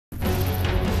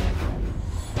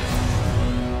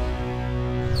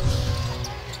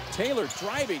Taylor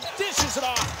driving, dishes it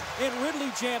off, and Ridley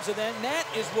jams it. And that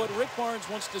is what Rick Barnes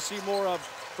wants to see more of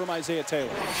from Isaiah Taylor.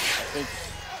 I think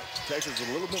Texas is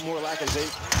a little bit more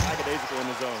lackadaisical in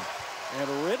the zone. And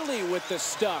Ridley with the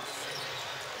stuff.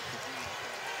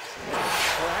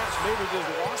 Perhaps maybe just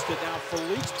lost it. Now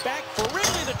Felix back for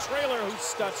Ridley, the trailer, who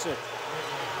stuffs it.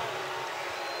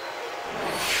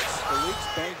 Felix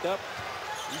banged up.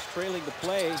 He's trailing the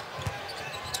play.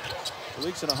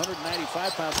 Felix at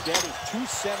 195 pounds. Gaddy's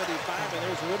 275, and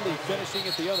there's Ridley finishing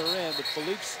at the other end. But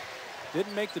Felix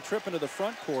didn't make the trip into the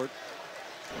front court.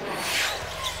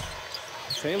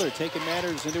 Taylor taking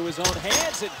matters into his own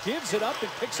hands and gives it up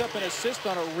and picks up an assist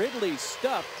on a Ridley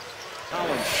stuff.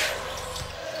 Collins.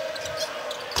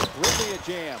 Ridley a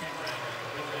jam.